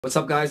What's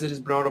up, guys? It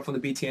is Bernardo from the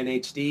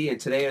BTNHD, and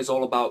today is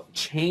all about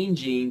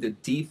changing the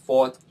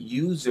default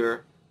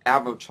user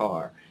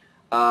avatar.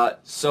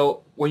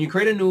 So when you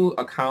create a new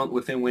account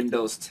within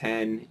Windows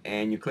 10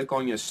 and you click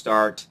on your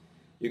start,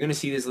 you're going to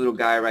see this little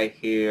guy right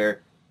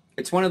here.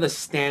 It's one of the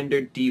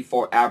standard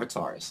default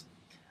avatars.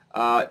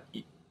 Uh,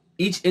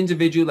 each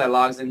individual that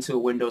logs into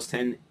Windows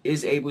 10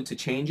 is able to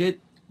change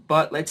it,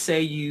 but let's say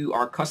you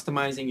are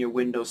customizing your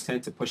Windows 10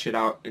 to push it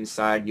out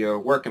inside your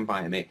work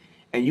environment,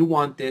 and you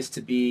want this to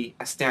be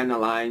a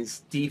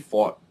standardized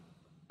default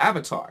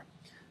avatar.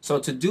 So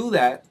to do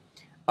that,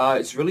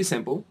 it's really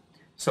simple.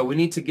 So we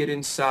need to get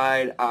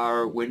inside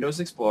our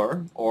Windows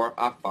Explorer or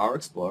our File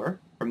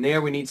Explorer. From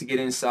there, we need to get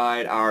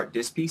inside our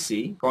Disk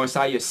PC, go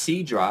inside your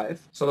C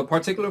drive. So the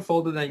particular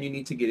folder that you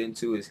need to get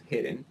into is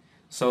hidden.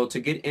 So to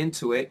get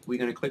into it, we're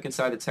going to click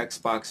inside the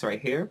text box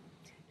right here,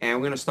 and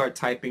we're going to start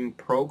typing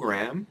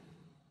program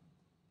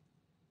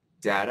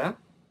data,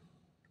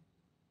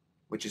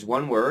 which is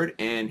one word,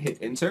 and hit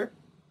enter,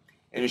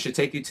 and it should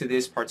take you to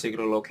this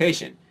particular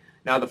location.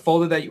 Now the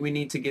folder that we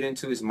need to get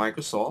into is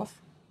Microsoft,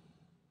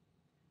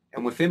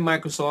 and within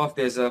Microsoft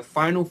there's a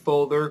final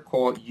folder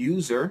called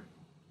user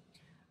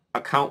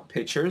account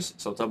pictures,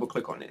 so double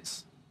click on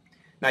this.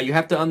 Now you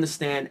have to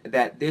understand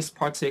that this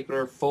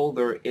particular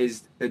folder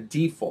is the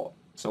default.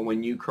 So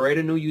when you create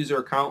a new user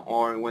account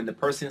or when the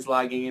person is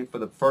logging in for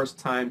the first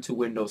time to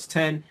Windows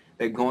 10,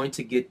 they're going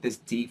to get this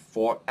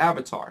default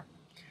avatar.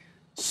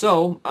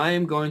 So I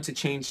am going to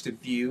change the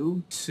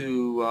view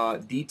to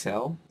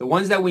detail. The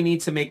ones that we need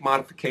to make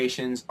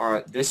modifications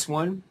are this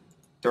one,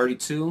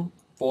 32,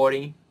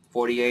 40,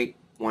 48,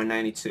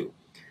 192.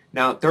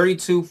 Now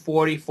 32,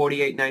 40,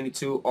 48,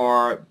 92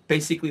 are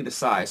basically the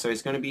size. So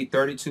it's going to be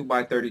 32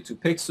 by 32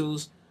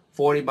 pixels,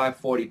 40 by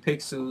 40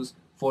 pixels,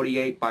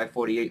 48 by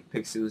 48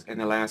 pixels, and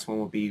the last one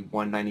will be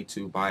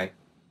 192 by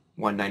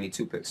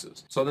 192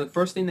 pixels. So the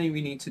first thing that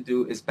we need to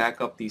do is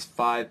back up these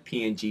 5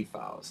 PNG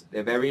files.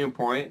 They're very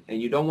important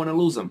and you don't want to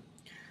lose them.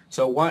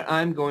 So what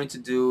I'm going to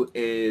do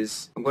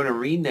is I'm going to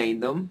rename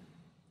them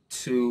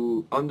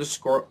to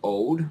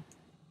 _old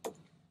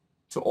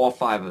to all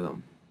 5 of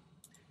them.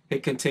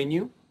 Hit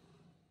continue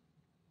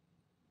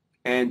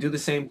and do the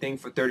same thing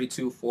for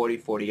 32, 40,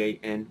 48,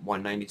 and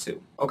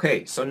 192.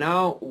 Okay, so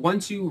now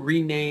once you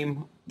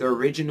rename the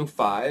original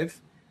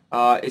 5,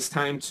 it's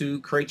time to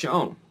create your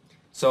own.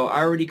 So I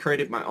already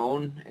created my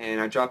own,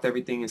 and I dropped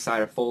everything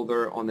inside a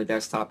folder on the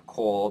desktop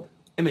called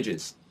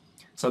images.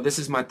 So this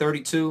is my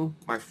 32,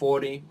 my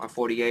 40, my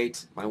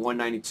 48, my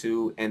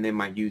 192, and then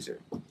my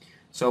user.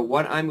 So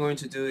what I'm going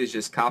to do is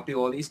just copy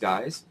all these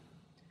guys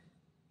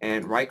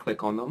and right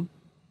click on them,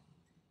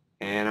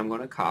 and I'm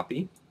going to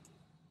copy.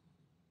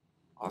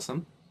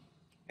 Awesome.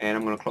 And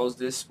I'm going to close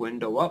this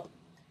window up,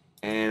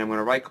 and I'm going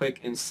to right click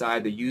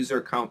inside the user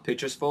account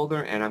pictures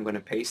folder, and I'm going to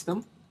paste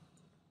them.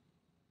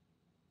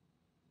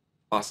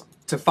 Awesome.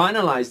 To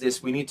finalize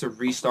this, we need to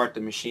restart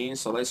the machine.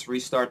 So let's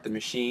restart the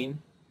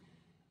machine.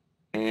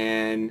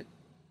 And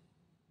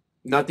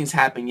nothing's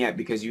happened yet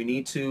because you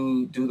need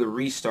to do the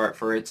restart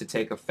for it to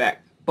take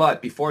effect.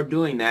 But before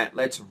doing that,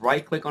 let's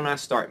right click on our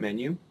start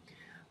menu.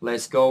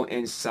 Let's go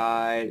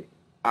inside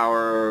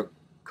our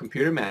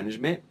computer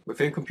management.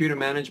 Within computer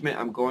management,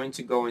 I'm going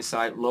to go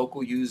inside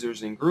local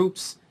users and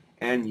groups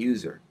and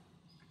user.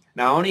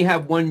 Now I only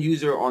have one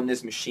user on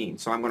this machine,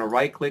 so I'm going to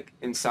right click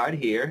inside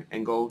here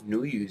and go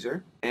new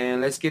user,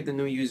 and let's give the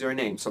new user a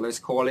name. So let's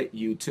call it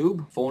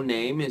YouTube. Full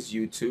name is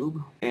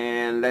YouTube,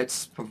 and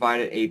let's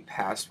provide it a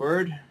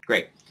password.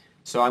 Great.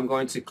 So I'm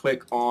going to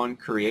click on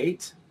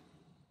create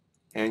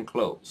and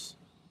close.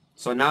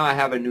 So now I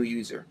have a new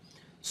user.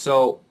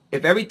 So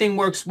if everything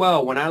works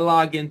well, when I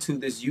log into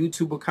this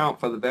YouTube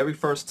account for the very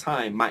first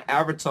time, my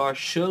avatar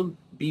should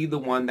be the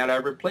one that I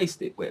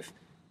replaced it with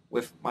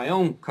my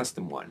own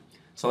custom one.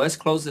 So let's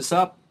close this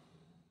up.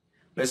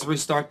 Let's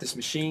restart this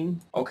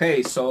machine.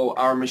 Okay, so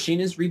our machine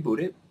is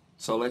rebooted.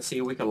 So let's see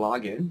if we can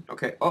log in.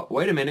 Okay, oh,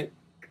 wait a minute.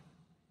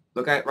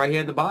 Look at right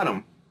here at the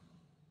bottom.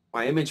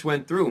 My image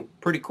went through.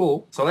 Pretty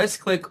cool. So let's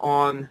click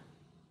on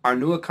our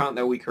new account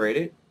that we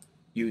created,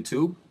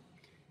 YouTube,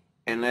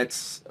 and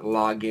let's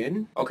log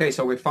in. Okay,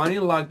 so we're finally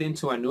logged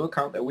into our new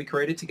account that we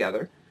created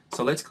together.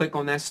 So let's click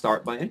on that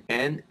start button,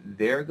 and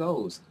there it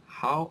goes.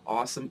 How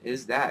awesome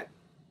is that?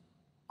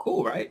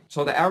 Cool, right?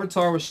 So the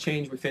avatar was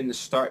changed within the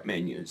start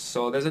menus.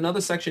 So there's another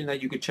section that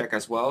you could check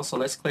as well. So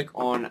let's click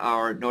on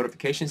our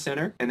notification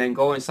center and then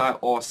go inside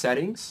all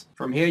settings.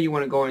 From here you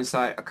want to go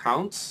inside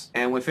accounts,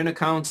 and within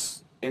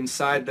accounts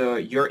inside the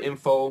your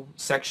info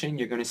section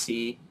you're going to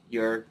see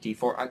your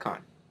default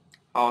icon.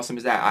 How awesome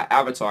is that? Our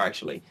avatar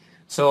actually.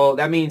 So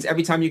that means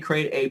every time you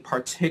create a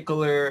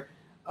particular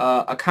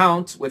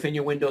account within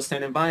your Windows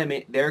 10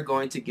 environment, they're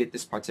going to get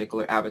this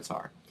particular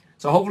avatar.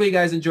 So hopefully you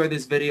guys enjoyed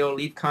this video.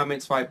 Leave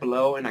comments right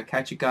below, and I'll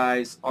catch you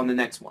guys on the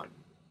next one.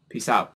 Peace out.